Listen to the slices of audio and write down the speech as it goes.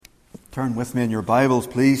Turn with me in your Bibles,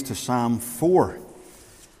 please, to Psalm 4.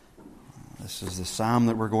 This is the psalm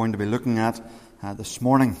that we're going to be looking at this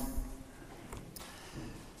morning.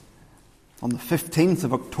 On the 15th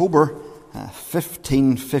of October,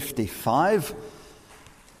 1555,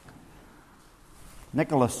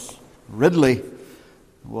 Nicholas Ridley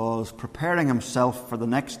was preparing himself for the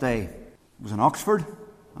next day. He was in Oxford,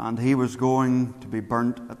 and he was going to be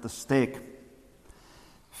burnt at the stake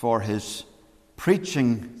for his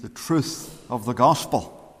preaching the truth of the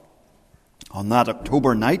gospel. On that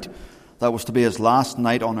October night, that was to be his last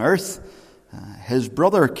night on earth, his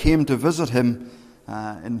brother came to visit him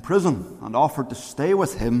in prison and offered to stay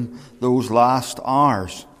with him those last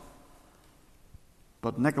hours.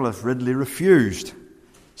 But Nicholas Ridley refused,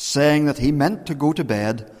 saying that he meant to go to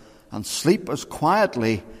bed and sleep as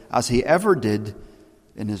quietly as he ever did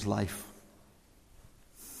in his life.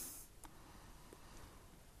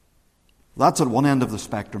 That's at one end of the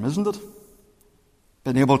spectrum, isn't it?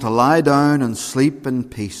 Being able to lie down and sleep in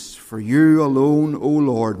peace. For you alone, O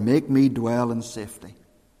Lord, make me dwell in safety.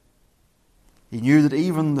 He knew that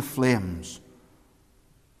even the flames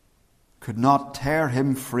could not tear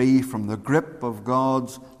him free from the grip of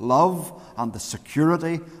God's love and the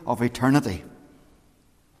security of eternity.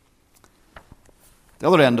 The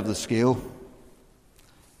other end of the scale,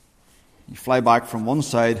 you fly back from one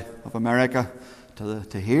side of America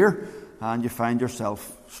to here, and you find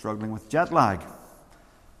yourself struggling with jet lag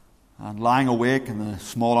and lying awake in the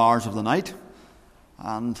small hours of the night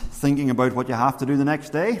and thinking about what you have to do the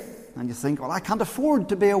next day. And you think, well, I can't afford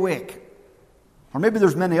to be awake. Or maybe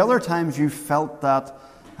there's many other times you've felt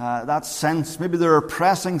that sense. Maybe there are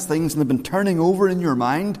pressing things and they've been turning over in your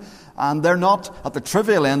mind, and they're not at the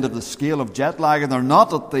trivial end of the scale of jet lag, and they're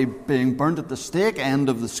not at the being burnt at the stake end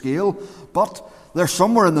of the scale, but they're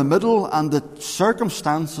somewhere in the middle, and the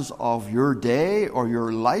circumstances of your day or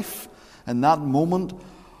your life in that moment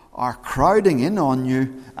are crowding in on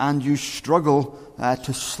you, and you struggle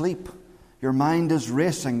to sleep. Your mind is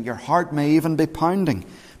racing. Your heart may even be pounding.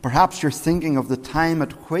 Perhaps you're thinking of the time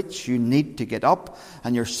at which you need to get up,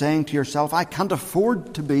 and you're saying to yourself, I can't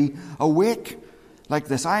afford to be awake like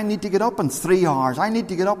this. I need to get up in 3 hours. I need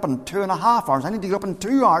to get up in 2.5 hours. I need to get up in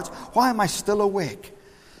 2 hours. Why am I still awake?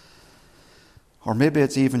 Or maybe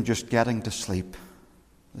it's even just getting to sleep.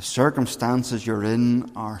 The circumstances you're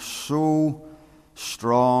in are so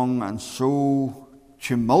strong and so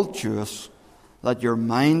tumultuous that your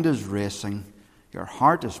mind is racing, your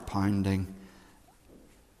heart is pounding,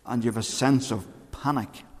 and you have a sense of panic.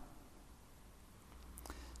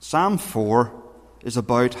 Psalm 4 is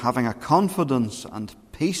about having a confidence and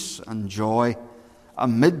peace and joy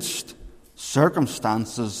amidst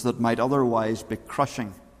circumstances that might otherwise be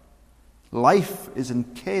crushing. Life is in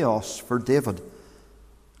chaos for David.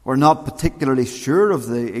 We're not particularly sure of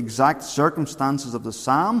the exact circumstances of the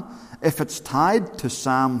psalm. If it's tied to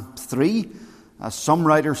Psalm 3, as some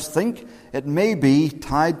writers think, it may be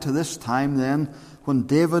tied to this time then when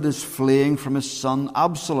David is fleeing from his son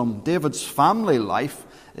Absalom. David's family life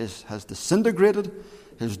has disintegrated.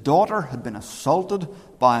 His daughter had been assaulted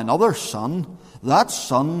by another son. That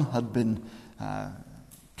son had been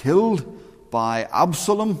killed by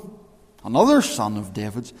Absalom, another son of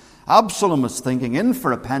David's. Absalom is thinking, in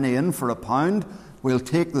for a penny, in for a pound, we'll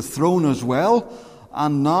take the throne as well.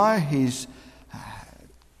 And now he's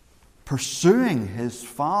pursuing his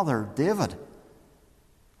father, David.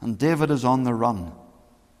 And David is on the run.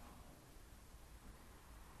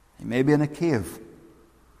 He may be in a cave.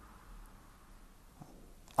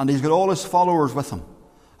 And he's got all his followers with him.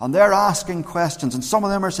 And they're asking questions. And some of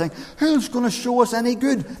them are saying, who's going to show us any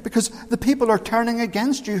good? Because the people are turning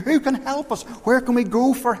against you. Who can help us? Where can we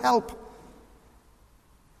go for help?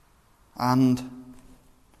 And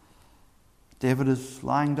David is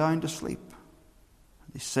lying down to sleep.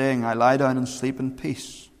 He's saying, I lie down and sleep in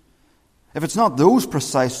peace. If it's not those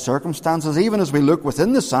precise circumstances, even as we look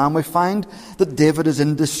within the psalm, we find that David is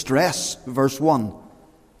in distress. Verse 1.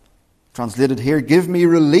 Translated here, give me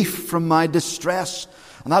relief from my distress.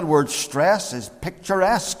 And that word stress is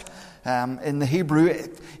picturesque. In the Hebrew,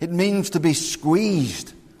 it means to be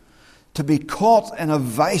squeezed, to be caught in a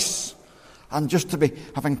vice, and just to be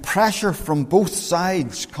having pressure from both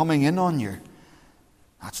sides coming in on you.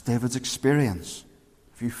 That's David's experience.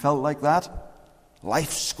 Have you felt like that?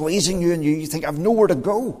 Life squeezing you and you think, I've nowhere to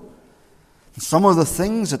go. And some of the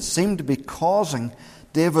things that seem to be causing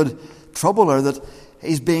David trouble are that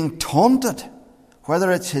he's being taunted.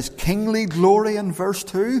 Whether it's his kingly glory in verse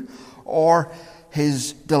 2 or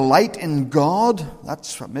his delight in God.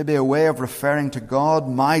 That's maybe a way of referring to God.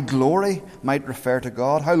 My glory might refer to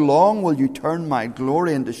God. How long will you turn my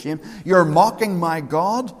glory into shame? You're mocking my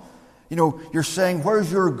God. You're saying,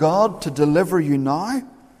 where's your God to deliver you now?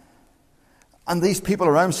 And these people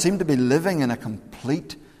around seem to be living in a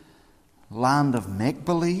complete land of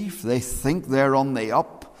make-believe. They think they're on the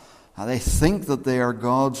up. They think that they are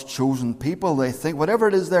God's chosen people. They think, whatever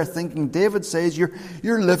it is they're thinking, David says, you're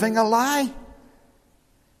living a lie.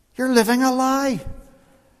 You're living a lie.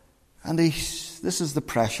 And this is the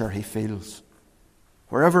pressure he feels,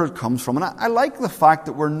 wherever it comes from. And I like the fact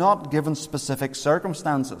that we're not given specific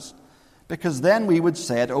circumstances, because then we would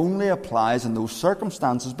say it only applies in those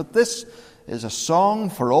circumstances. But this is a song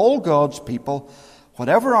for all God's people,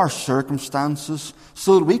 whatever our circumstances,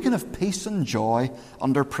 so that we can have peace and joy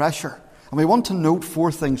under pressure. And we want to note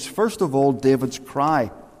 4 things. First of all, David's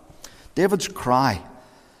cry. David's cry.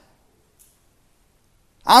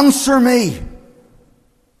 Answer me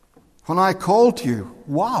when I call to you.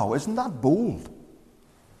 Wow, isn't that bold?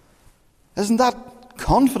 Isn't that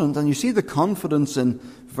confident? And you see the confidence in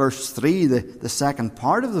verse 3, the second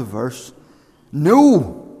part of the verse.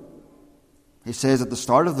 No, he says at the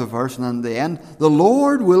start of the verse, and in the end, the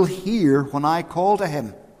Lord will hear when I call to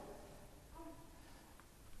him.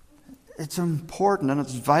 It's important and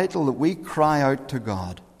it's vital that we cry out to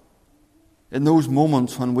God in those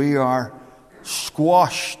moments when we are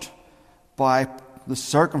squashed by the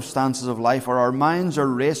circumstances of life, or our minds are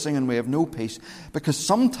racing and we have no peace. Because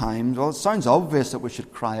sometimes, it sounds obvious that we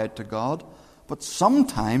should cry out to God, but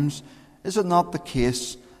sometimes, is it not the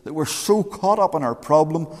case that we're so caught up in our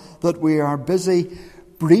problem that we are busy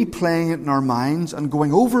replaying it in our minds and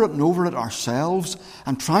going over it and over it ourselves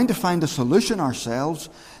and trying to find a solution ourselves,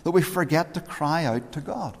 that we forget to cry out to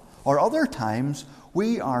God? Or other times,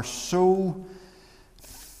 we are so...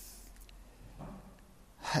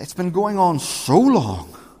 It's been going on so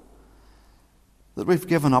long that we've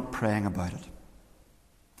given up praying about it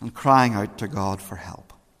and crying out to God for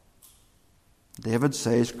help. David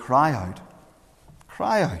says, cry out.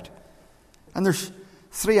 Cry out. And there's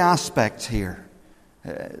 3 aspects here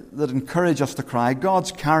that encourage us to cry.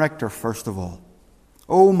 God's character, first of all.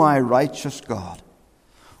 Oh, my righteous God.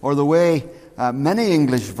 Or the way many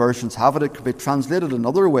English versions have it, it could be translated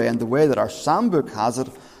another way, and the way that our Psalm book has it,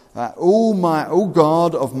 O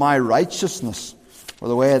God of my righteousness, or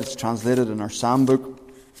the way it's translated in our Psalm book.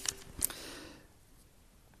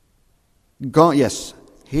 God, yes,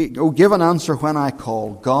 give an answer when I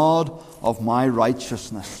call, God of my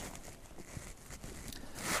righteousness.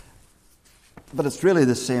 But it's really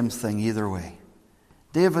the same thing either way.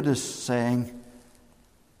 David is saying,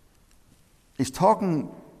 he's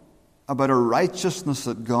talking about a righteousness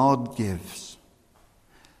that God gives.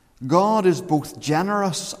 God is both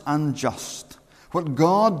generous and just. What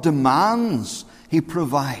God demands, He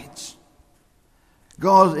provides.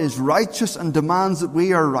 God is righteous and demands that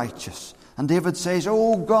we are righteous. And David says,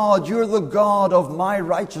 oh God, you're the God of my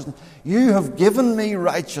righteousness. You have given me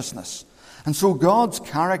righteousness. And so God's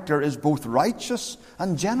character is both righteous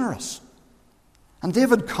and generous. And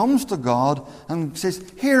David comes to God and says,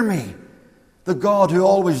 hear me, the God who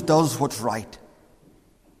always does what's right.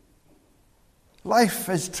 Life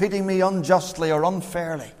is treating me unjustly or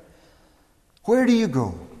unfairly. Where do you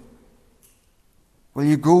go? Well,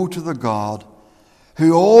 you go to the God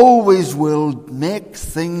who always will make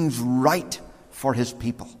things right for His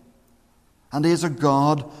people. And He is a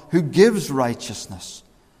God who gives righteousness.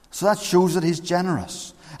 So that shows that He's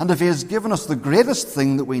generous. And if He has given us the greatest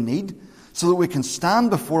thing that we need, so that we can stand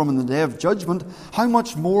before Him in the day of judgment, how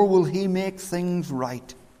much more will He make things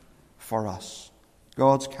right for us?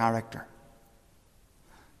 God's character.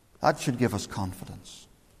 That should give us confidence.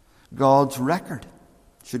 God's record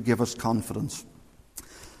should give us confidence.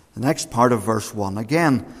 The next part of verse 1.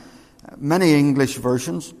 Again, many English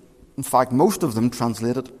versions, in fact most of them,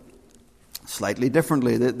 translate it slightly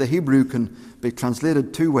differently. The Hebrew can be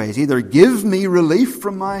translated 2 ways. Either give me relief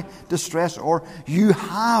from my distress, or you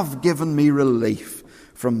have given me relief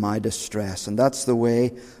from my distress. And that's the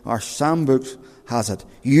way our Psalm book has it.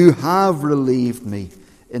 You have relieved me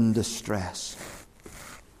in distress.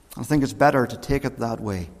 I think it's better to take it that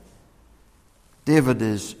way. David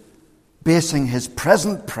is basing his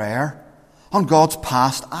present prayer on God's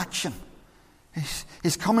past action.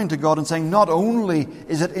 He's coming to God and saying, not only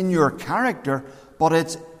is it in your character, but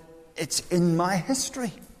it's in my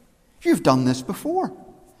history. You've done this before.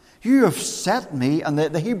 You have set me, and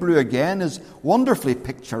the Hebrew again is wonderfully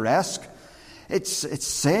picturesque. It's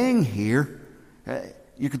saying here,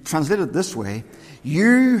 you could translate it this way,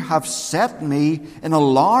 you have set me in a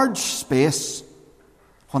large space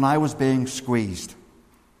when I was being squeezed.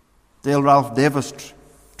 Dale Ralph Davis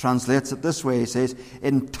translates it this way. He says,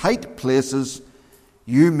 in tight places,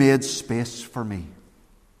 you made space for me.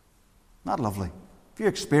 Not lovely. you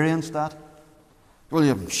experienced that? Well,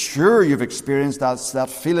 I'm sure you've experienced that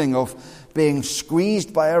feeling of being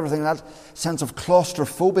squeezed by everything, that sense of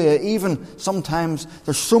claustrophobia. Even sometimes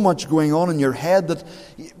there's so much going on in your head that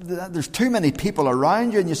there's too many people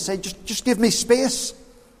around you, and you say, just give me space.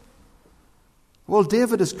 Well,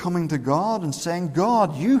 David is coming to God and saying,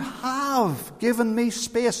 God, you have given me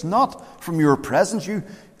space, not from your presence.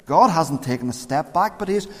 God hasn't taken a step back, but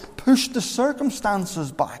He's pushed the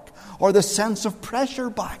circumstances back, or the sense of pressure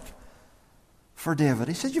back for David.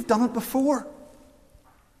 He says, you've done it before.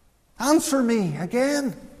 Answer me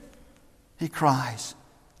again, he cries.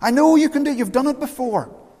 I know you can do it. You've done it before.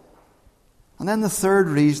 And then the third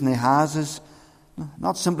reason he has is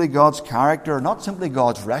not simply God's character, not simply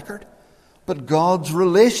God's record, but God's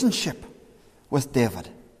relationship with David.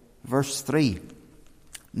 Verse 3.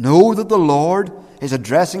 Know that the Lord is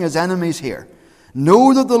addressing his enemies here.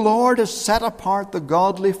 Know that the Lord has set apart the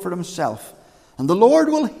godly for himself, and the Lord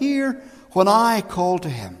will hear when I call to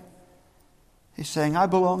him. He's saying, I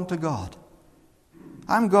belong to God.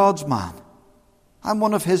 I'm God's man. I'm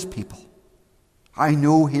one of his people. I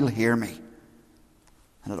know he'll hear me.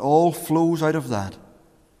 And it all flows out of that.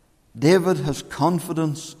 David has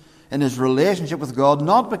confidence in his relationship with God,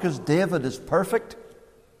 not because David is perfect,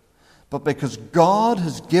 but because God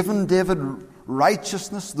has given David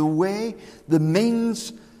righteousness, the way, the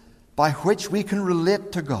means by which we can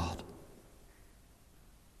relate to God.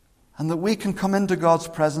 And that we can come into God's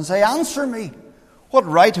presence and say, answer me. What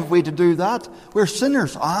right have we to do that? We're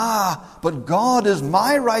sinners. But God is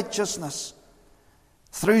my righteousness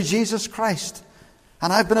through Jesus Christ.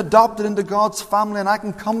 And I've been adopted into God's family, and I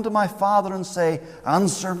can come to my Father and say,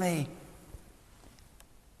 answer me.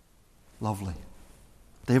 Lovely.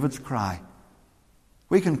 David's cry.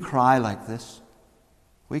 We can cry like this.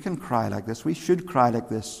 We can cry like this. We should cry like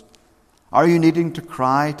this. Are you needing to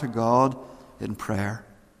cry to God in prayer?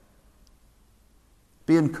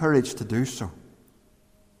 Be encouraged to do so.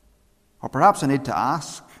 Or perhaps I need to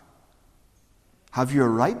ask, have you a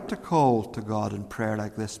right to call to God in prayer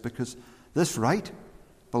like this? Because this right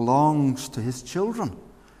belongs to his children,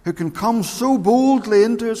 who can come so boldly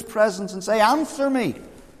into his presence and say, answer me.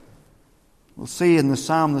 We'll see in the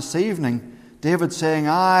psalm this evening, David saying,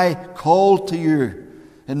 I called to you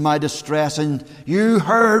in my distress, and you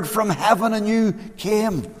heard from heaven and you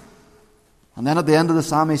came. And then at the end of the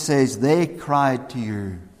psalm he says, they cried to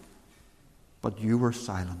you, but you were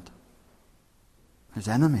silent. His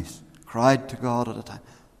enemies cried to God at a time,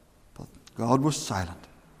 but God was silent.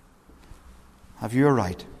 Have you a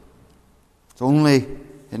right? It's only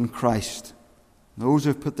in Christ, those who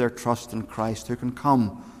have put their trust in Christ, who can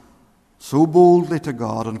come so boldly to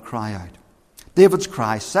God and cry out. David's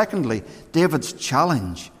cry. Secondly, David's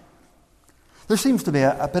challenge. There seems to be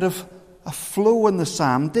a bit of a flow in the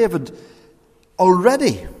psalm. David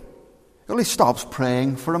already stops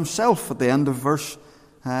praying for himself at the end of verse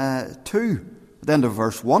 2, at the end of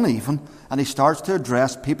verse 1 even, and he starts to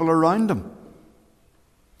address people around him.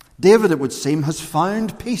 David, it would seem, has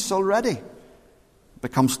found peace already. It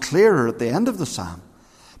becomes clearer at the end of the psalm.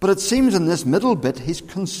 But it seems in this middle bit he's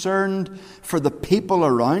concerned for the people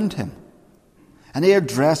around him. And he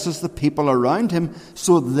addresses the people around him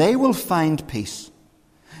so they will find peace.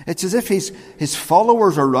 It's as if his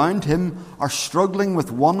followers around him are struggling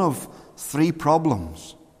with one of three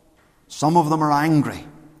problems. Some of them are angry.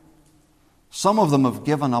 Some of them have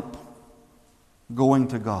given up going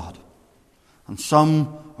to God. And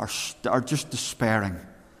some are just despairing.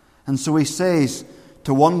 And so he says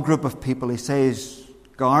to one group of people, he says,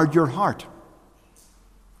 guard your heart.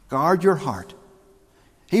 Guard your heart.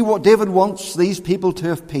 David wants these people to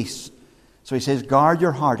have peace. So he says, guard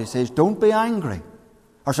your heart. He says, don't be angry.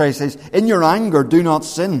 He says, in your anger, do not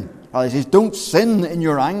sin. He says, don't sin in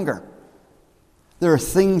your anger. There are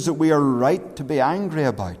things that we are right to be angry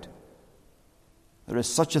about. There is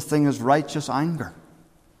such a thing as righteous anger.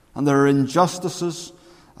 And there are injustices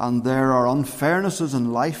and there are unfairnesses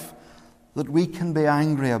in life that we can be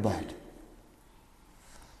angry about.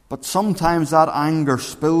 But sometimes that anger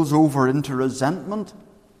spills over into resentment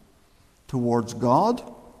towards God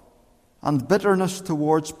and bitterness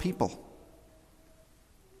towards people.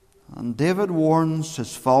 And David warns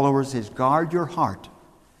his followers, he says, guard your heart.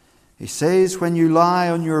 He says, when you lie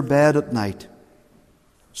on your bed at night,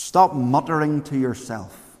 stop muttering to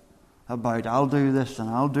yourself about, I'll do this and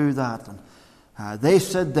I'll do that. And they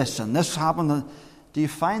said this and this happened. Do you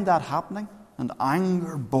find that happening? And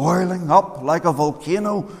anger boiling up like a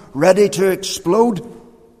volcano ready to explode?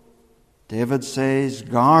 David says,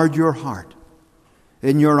 guard your heart.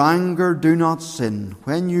 In your anger, do not sin.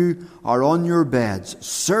 When you are on your beds,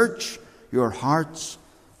 search your hearts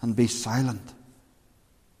and be silent.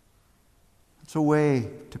 It's a way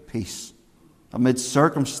to peace amid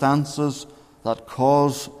circumstances that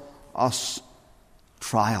cause us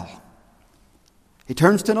trial. He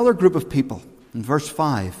turns to another group of people in verse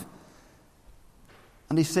 5.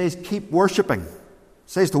 And he says, keep worshipping. He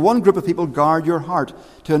says to one group of people, guard your heart.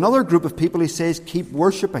 To another group of people, he says, keep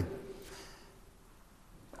worshipping.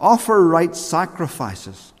 Offer right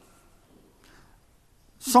sacrifices.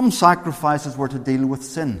 Some sacrifices were to deal with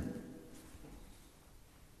sin.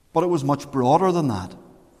 But it was much broader than that.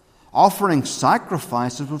 Offering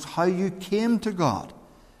sacrifices was how you came to God.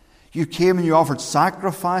 You came and you offered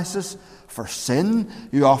sacrifices for sin.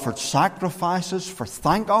 You offered sacrifices for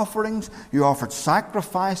thank offerings. You offered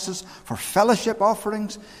sacrifices for fellowship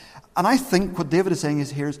offerings. And I think what David is saying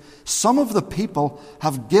is here is some of the people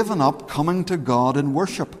have given up coming to God in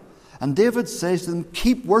worship. And David says to them,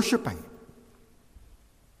 keep worshipping.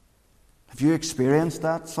 Have you experienced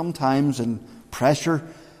that? Sometimes in pressure,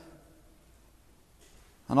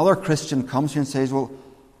 another Christian comes to you and says, well,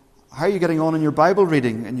 how are you getting on in your Bible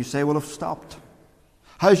reading? And you say, well, I've stopped.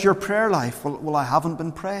 How's your prayer life? Well, I haven't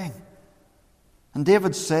been praying. And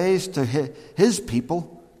David says to his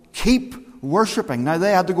people, keep worshipping. Now,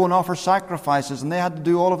 they had to go and offer sacrifices, and they had to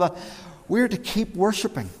do all of that. We're to keep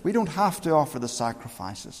worshipping. We don't have to offer the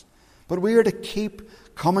sacrifices. But we are to keep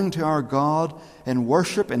coming to our God in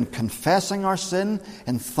worship, in confessing our sin,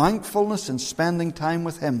 in thankfulness, in spending time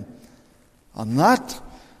with Him. And that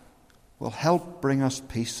will help bring us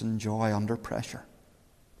peace and joy under pressure.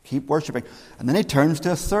 Keep worshipping. And then he turns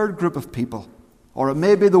to a third group of people. Or it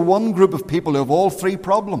may be the one group of people who have all three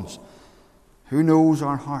problems. Who knows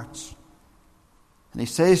our hearts? And he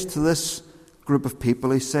says to this group of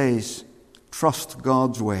people, he says, trust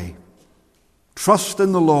God's way. Trust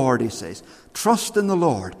in the Lord, he says. Trust in the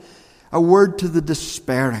Lord. A word to the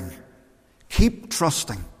despairing. Keep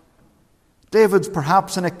trusting. David's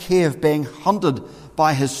perhaps in a cave being hunted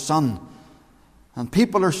by his son. And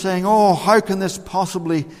people are saying, oh, how can this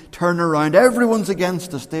possibly turn around? Everyone's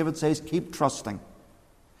against us. David says, keep trusting.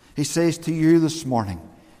 He says to you this morning,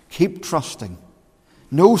 keep trusting.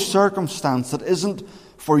 No circumstance that isn't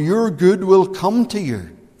for your good will come to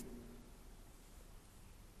you.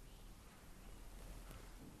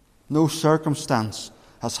 No circumstance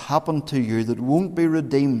has happened to you that won't be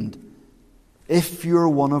redeemed if you're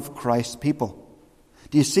one of Christ's people.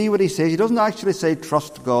 Do you see what he says? He doesn't actually say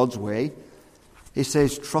trust God's way. He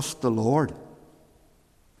says trust the Lord.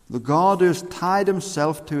 The God who has tied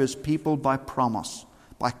himself to his people by promise,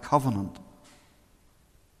 by covenant.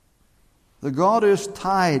 The God who has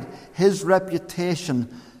tied his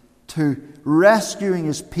reputation to rescuing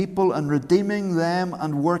his people and redeeming them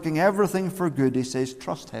and working everything for good. He says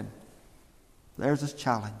trust him. There's his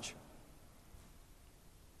challenge.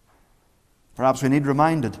 Perhaps we need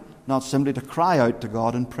reminded, not simply to cry out to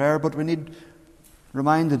God in prayer, but we need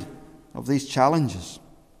reminded of these challenges.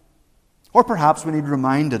 Or perhaps we need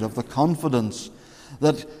reminded of the confidence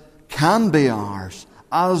that can be ours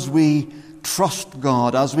as we trust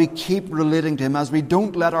God, as we keep relating to Him, as we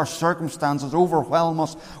don't let our circumstances overwhelm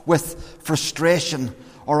us with frustration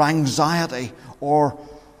or anxiety or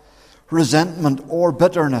resentment or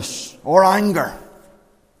bitterness or anger.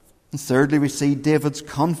 And thirdly, we see David's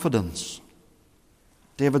confidence.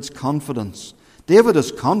 David's confidence. David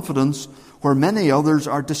has confidence where many others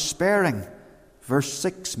are despairing. Verse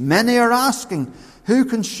 6, many are asking, who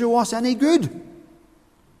can show us any good?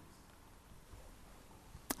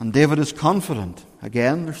 And David is confident.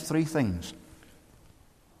 Again, there's three things.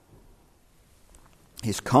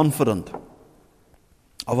 He's confident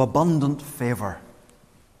of abundant favour.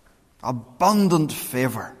 Abundant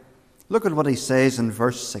favour. Look at what he says in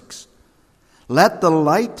verse 6. Let the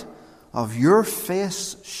light of your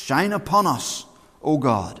face shine upon us, O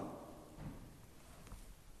God.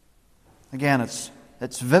 Again, it's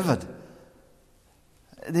vivid.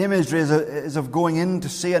 The imagery is of going in to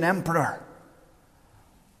see an emperor.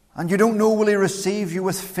 And you don't know, will he receive you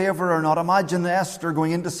with favour or not? Imagine Esther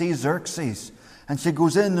going in to see Xerxes. And she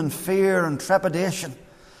goes in fear and trepidation.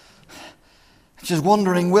 She's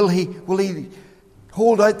wondering, will he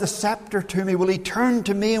hold out the scepter to me? Will he turn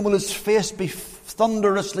to me and will his face be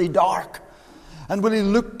thunderously dark? And will he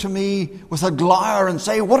look to me with a glare and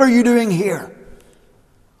say, what are you doing here?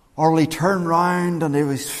 Or will he turn round and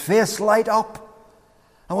his face light up?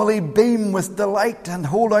 And will he beam with delight and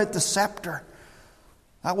hold out the scepter?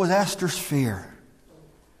 That was Esther's fear.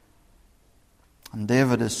 And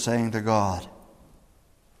David is saying to God,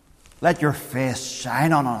 let your face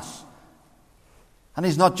shine on us. And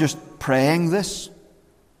he's not just praying this.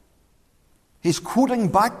 He's quoting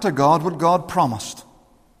back to God what God promised.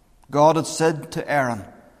 God had said to Aaron,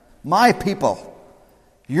 my people,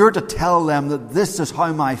 You're to tell them that this is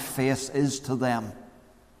how my face is to them.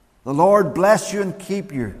 The Lord bless you and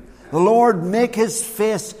keep you. The Lord make His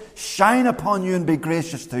face shine upon you and be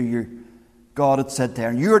gracious to you. God had said there.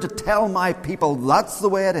 And you're to tell my people that's the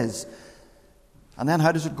way it is. And then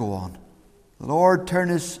how does it go on? The Lord turn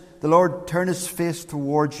His face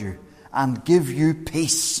towards you and give you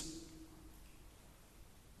peace.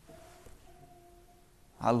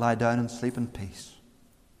 I'll lie down and sleep in peace,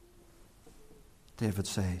 David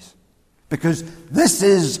says. Because this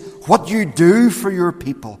is what you do for your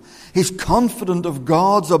people. He's confident of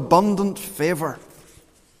God's abundant favor.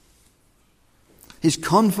 He's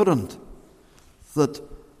confident that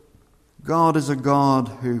God is a God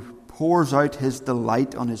who pours out His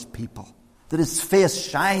delight on His people. That His face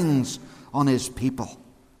shines on His people.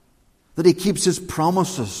 That He keeps His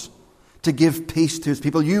promises to give peace to His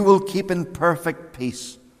people. You will keep in perfect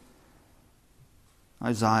peace,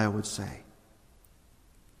 Isaiah would say.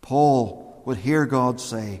 Paul would hear God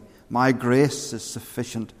say, my grace is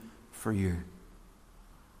sufficient for you.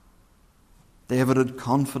 David had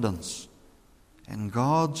confidence in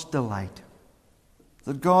God's delight,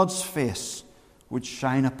 that God's face would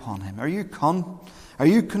shine upon him. Are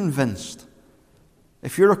you convinced?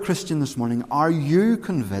 If you're a Christian this morning, are you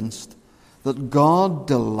convinced that God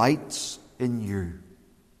delights in you?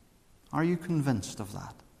 Are you convinced of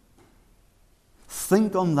that?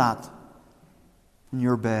 Think on that in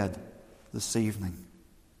your bed this evening.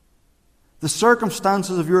 The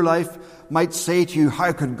circumstances of your life might say to you,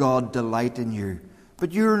 how could God delight in you?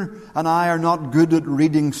 But you and I are not good at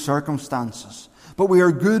reading circumstances, but we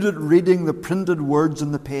are good at reading the printed words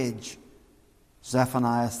on the page.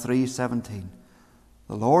 Zephaniah 3:17.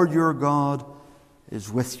 The Lord your God is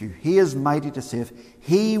with you. He is mighty to save.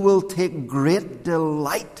 He will take great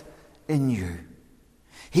delight in you.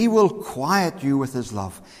 He will quiet you with His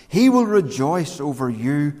love. He will rejoice over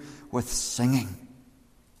you with singing.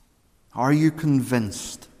 Are you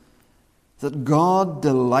convinced that God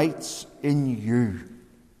delights in you?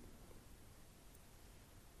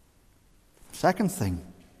 Second thing,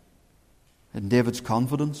 in David's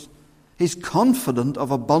confidence, he's confident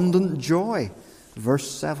of abundant joy. Verse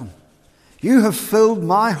 7. You have filled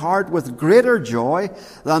my heart with greater joy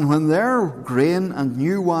than when their grain and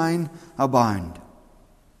new wine abound.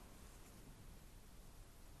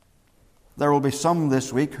 There will be some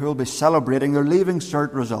this week who will be celebrating their Leaving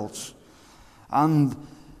Cert results. And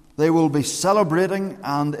they will be celebrating,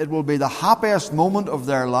 and it will be the happiest moment of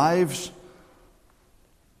their lives.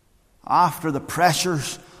 After the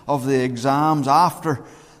pressures of the exams, after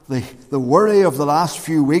the worry of the last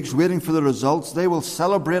few weeks waiting for the results, they will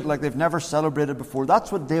celebrate like they've never celebrated before.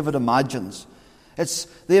 That's what David imagines. It's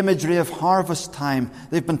the imagery of harvest time.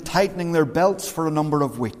 They've been tightening their belts for a number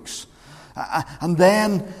of weeks. And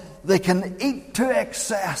then they can eat to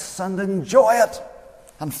excess and enjoy it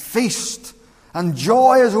and feast. And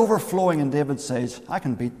joy is overflowing. And David says, I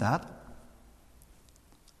can beat that.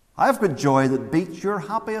 I've got joy that beats your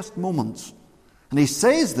happiest moments. And he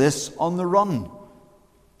says this on the run,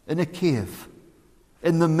 in a cave,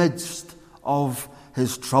 in the midst of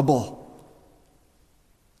his trouble.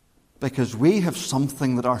 Because we have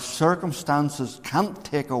something that our circumstances can't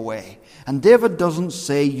take away. And David doesn't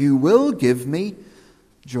say, you will give me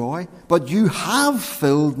joy, but you have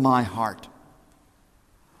filled my heart.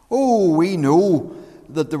 Oh, we know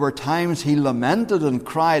that there were times he lamented and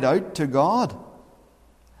cried out to God.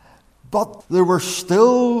 But there were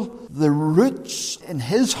still the roots in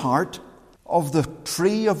his heart of the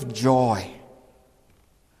tree of joy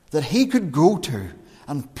that he could go to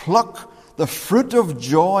and pluck the fruit of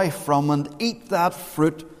joy from and eat that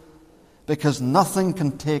fruit, because nothing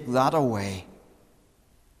can take that away.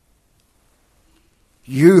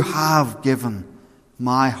 You have given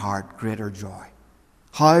my heart greater joy.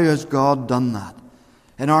 How has God done that?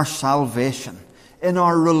 In our salvation, in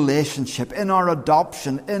our relationship, in our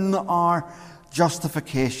adoption, in our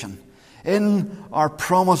justification, in our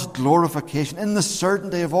promised glorification, in the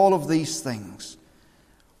certainty of all of these things.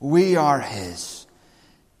 We are His.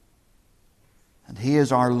 And He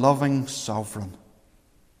is our loving sovereign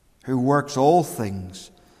who works all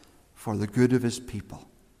things for the good of His people.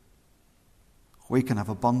 We can have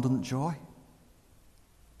abundant joy.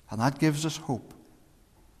 And that gives us hope.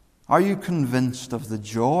 Are you convinced of the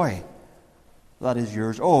joy that is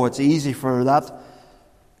yours? Oh, it's easy for that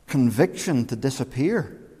conviction to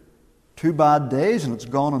disappear. 2 bad days and it's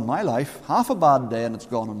gone in my life. Half a bad day and it's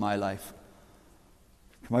gone in my life.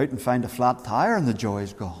 Come out and find a flat tire and the joy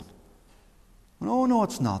is gone. No,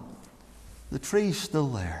 it's not. The tree's still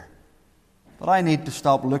there. But I need to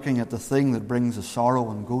stop looking at the thing that brings the sorrow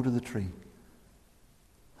and go to the tree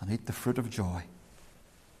and eat the fruit of joy.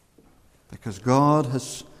 because God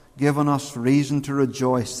has given us reason to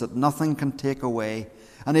rejoice that nothing can take away.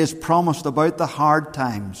 And He has promised about the hard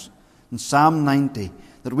times in Psalm 90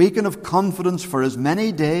 that we can have confidence for as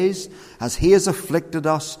many days as He has afflicted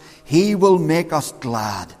us, He will make us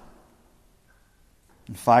glad.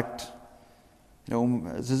 In fact,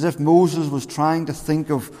 it's as if Moses was trying to think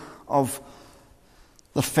of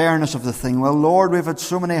the fairness of the thing. Well, Lord, we've had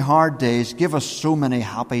so many hard days. Give us so many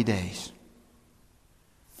happy days.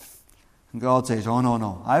 And God says, oh,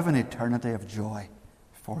 no. I have an eternity of joy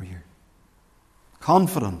for you.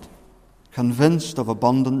 Confident, convinced of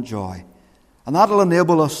abundant joy. And that will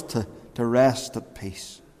enable us to rest at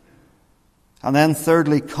peace. And then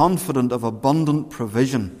thirdly, confident of abundant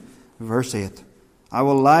provision. Verse 8. I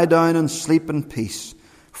will lie down and sleep in peace.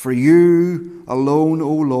 For you alone,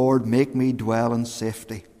 O Lord, make me dwell in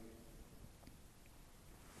safety.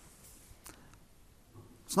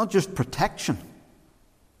 It's not just protection.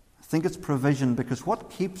 I think it's provision, because what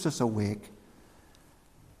keeps us awake,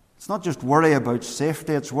 it's not just worry about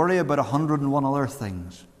safety, it's worry about 101 other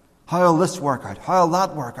things. How will this work out? How will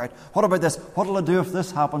that work out? What about this? What will I do if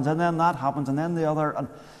this happens, and then that happens, and then the other? And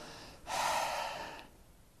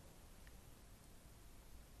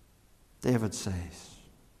David says,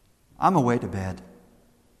 I'm away to bed.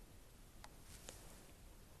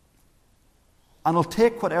 And I'll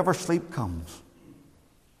take whatever sleep comes.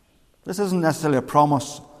 This isn't necessarily a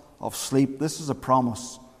promise of sleep. This is a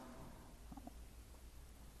promise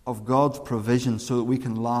of God's provision so that we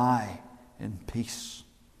can lie in peace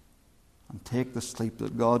and take the sleep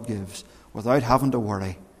that God gives without having to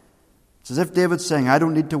worry. It's as if David's saying, I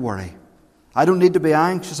don't need to worry. I don't need to be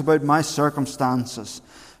anxious about my circumstances,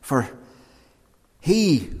 for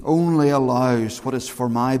He only allows what is for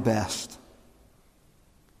my best.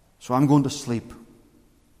 So I'm going to sleep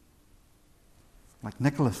like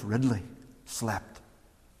Nicholas Ridley slept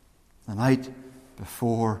the night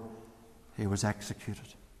before he was executed.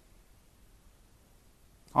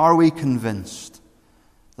 Are we convinced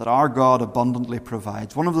that our God abundantly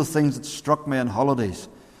provides? One of the things that struck me on holidays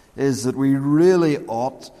is that we really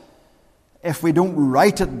ought, if we don't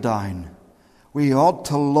write it down, we ought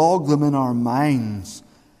to log them in our minds,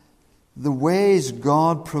 the ways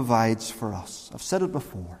God provides for us. I've said it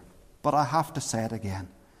before, but I have to say it again.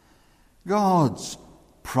 God's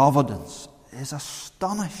providence is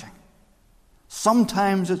astonishing.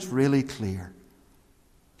 Sometimes it's really clear.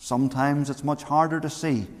 Sometimes it's much harder to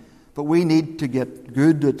see. But we need to get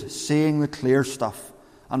good at seeing the clear stuff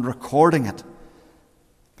and recording it,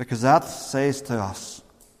 because that says to us,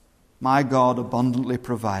 my God abundantly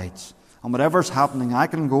provides. And whatever's happening, I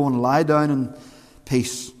can go and lie down in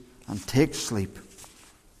peace and take sleep,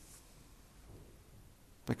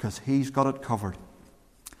 because He's got it covered.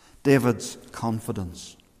 David's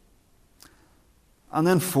confidence. And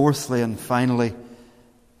then fourthly and finally,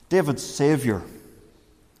 David's Saviour.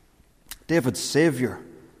 David's Saviour.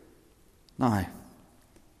 Now,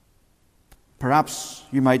 perhaps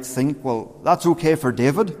you might think, well, that's okay for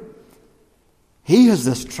David. He has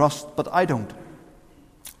this trust, but I don't.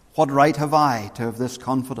 What right have I to have this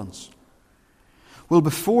confidence? Well,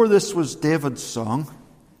 before this was David's song,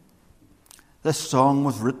 this song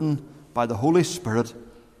was written by the Holy Spirit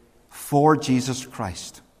for Jesus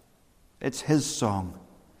Christ. It's His song.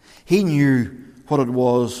 He knew what it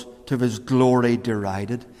was to have His glory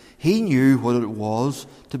derided. He knew what it was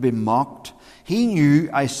to be mocked. He knew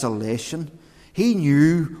isolation. He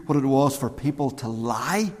knew what it was for people to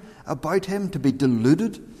lie about Him, to be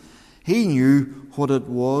deluded. He knew what it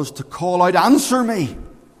was to call out, "Answer me!"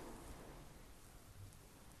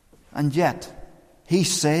 And yet, He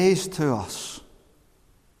says to us,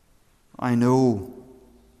 I know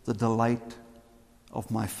the delight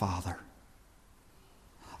of my Father.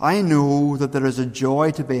 I know that there is a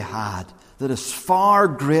joy to be had that is far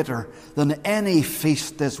greater than any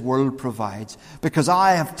feast this world provides, because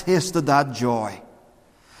I have tasted that joy.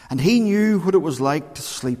 And He knew what it was like to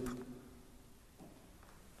sleep.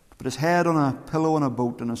 Put his head on a pillow in a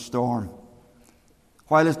boat in a storm.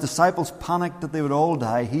 While His disciples panicked that they would all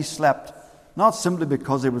die, He slept, not simply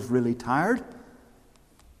because He was really tired,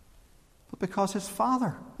 but because His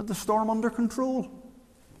Father had the storm under control.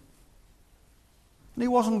 And He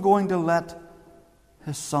wasn't going to let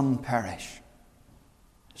His Son perish.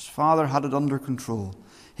 His Father had it under control.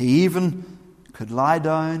 He even could lie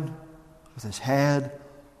down with his head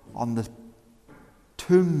on the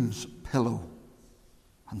tomb's pillow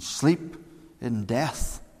and sleep in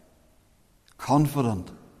death, confident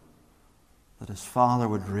that his Father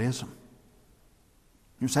would raise him.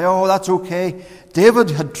 You say, oh, that's okay. David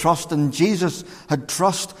had trust and Jesus had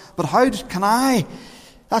trust, but how can I?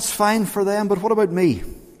 That's fine for them, but what about me?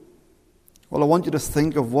 Well, I want you to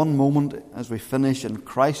think of one moment as we finish in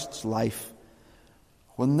Christ's life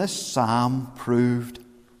when this psalm proved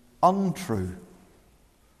untrue.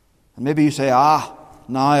 And maybe you say, now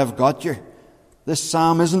I've got you. This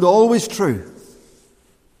psalm isn't always true.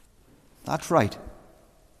 That's right.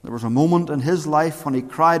 There was a moment in his life when he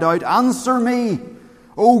cried out, "Answer me,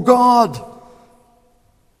 O God!"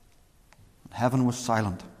 And heaven was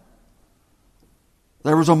silent.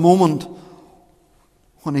 There was a moment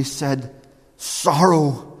when he said,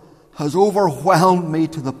 "Sorrow has overwhelmed me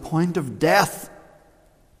to the point of death."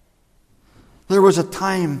 There was a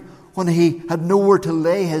time when he had nowhere to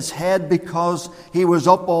lay his head because he was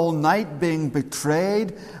up all night being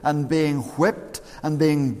betrayed and being whipped and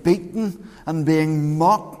being beaten and being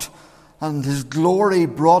mocked, and his glory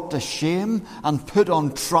brought to shame and put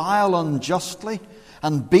on trial unjustly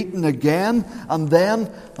and beaten again. And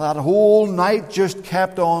then that whole night just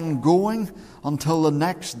kept on going until the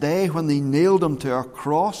next day when they nailed him to a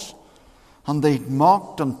cross and they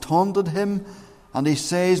mocked and taunted him. And he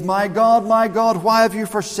says, my God, why have you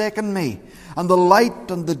forsaken me?" And the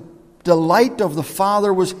light and the delight of the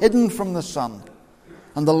Father was hidden from the Son.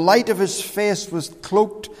 And the light of his face was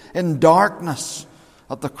cloaked in darkness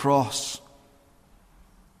at the cross.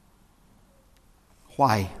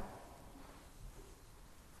 Why?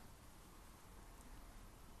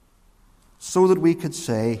 So that we could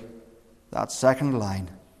say that second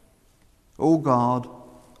line, "O God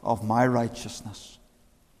of my righteousness."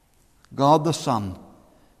 God the Son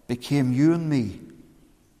became you and me.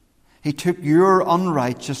 He took your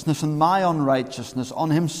unrighteousness and my unrighteousness on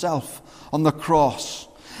himself on the cross.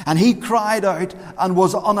 And he cried out and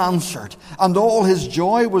was unanswered. And all his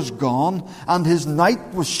joy was gone. And his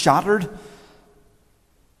night was shattered.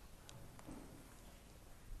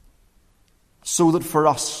 So that for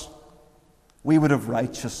us, we would have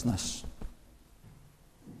righteousness.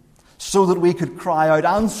 So that we could cry out,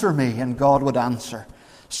 "Answer me," and God would answer.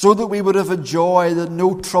 So that we would have a joy that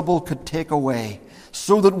no trouble could take away.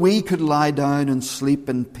 So that we could lie down and sleep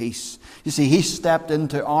in peace. You see, he stepped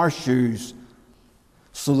into our shoes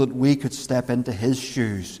so that we could step into his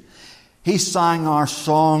shoes. He sang our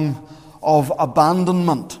song of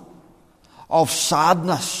abandonment, of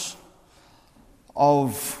sadness,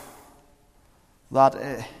 of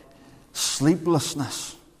that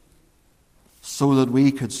sleeplessness, so that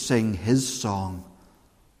we could sing his song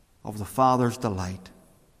of the Father's delight,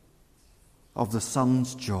 of the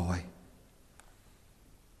Son's joy,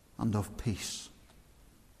 and of peace.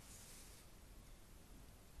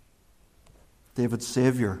 David's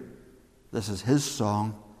Saviour, this is his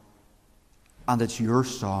song, and it's your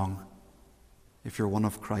song if you're one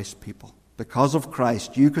of Christ's people. Because of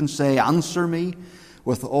Christ, you can say, "Answer me,"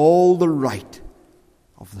 with all the right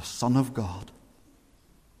of the Son of God.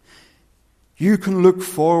 You can look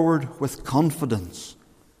forward with confidence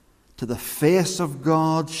to the face of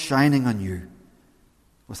God shining on you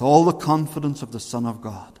with all the confidence of the Son of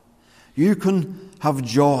God. You can have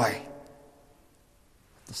joy,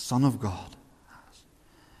 the Son of God has.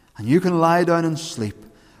 And you can lie down and sleep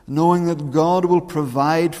knowing that God will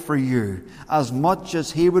provide for you as much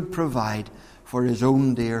as he would provide for his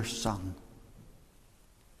own dear Son.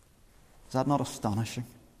 Is that not astonishing?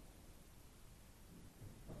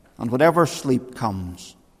 And whatever sleep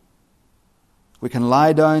comes, we can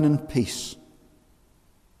lie down in peace,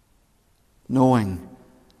 knowing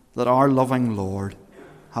that our loving Lord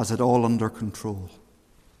has it all under control.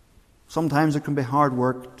 Sometimes it can be hard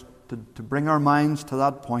work to bring our minds to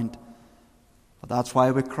that point, but that's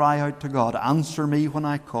why we cry out to God, "Answer me when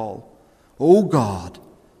I call, O God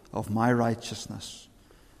of my righteousness."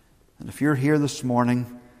 And if you're here this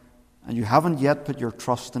morning and you haven't yet put your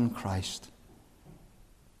trust in Christ,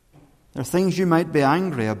 there are things you might be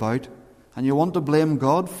angry about and you want to blame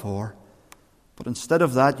God for, but instead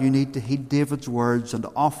of that, you need to heed David's words and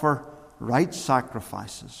offer right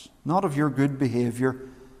sacrifices, not of your good behavior,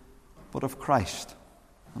 but of Christ,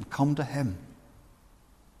 and come to him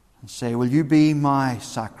and say, "Will you be my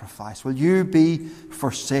sacrifice? Will you be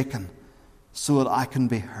forsaken so that I can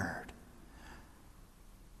be heard?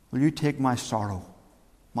 Will you take my sorrow,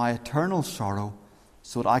 my eternal sorrow,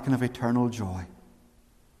 so that I can have eternal joy?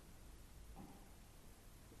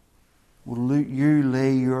 Will you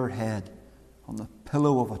lay your head on the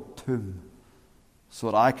pillow of a tomb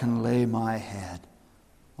so that I can lay my head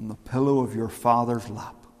on the pillow of your Father's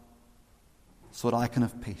lap so that I can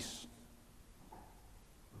have peace?"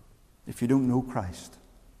 If you don't know Christ,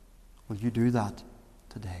 will you do that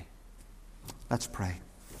today? Let's pray.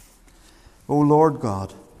 O Lord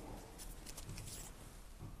God,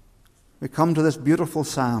 we come to this beautiful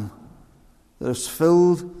psalm that is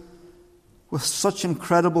filled with such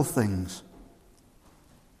incredible things.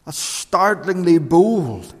 a startlingly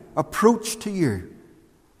bold approach to you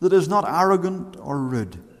that is not arrogant or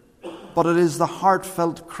rude, but it is the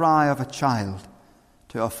heartfelt cry of a child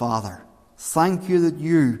to a father. Thank you that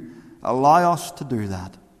you allow us to do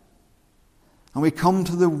that. And we come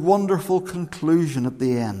to the wonderful conclusion at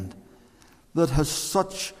the end that has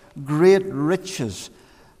such great riches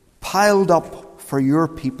piled up for your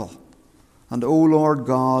people. And, O Lord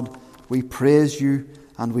God, we praise you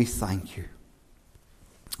and we thank you.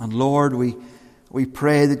 And Lord, we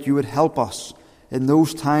pray that you would help us in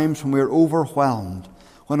those times when we're overwhelmed,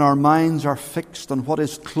 when our minds are fixed on what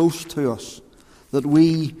is close to us, that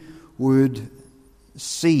we would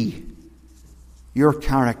see your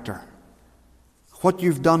character, what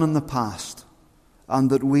you've done in the past, and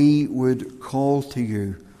that we would call to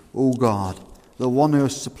you, O God, the one who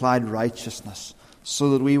has supplied righteousness, so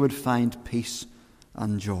that we would find peace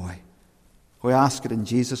and joy. We ask it in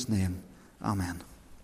Jesus' name. Amen.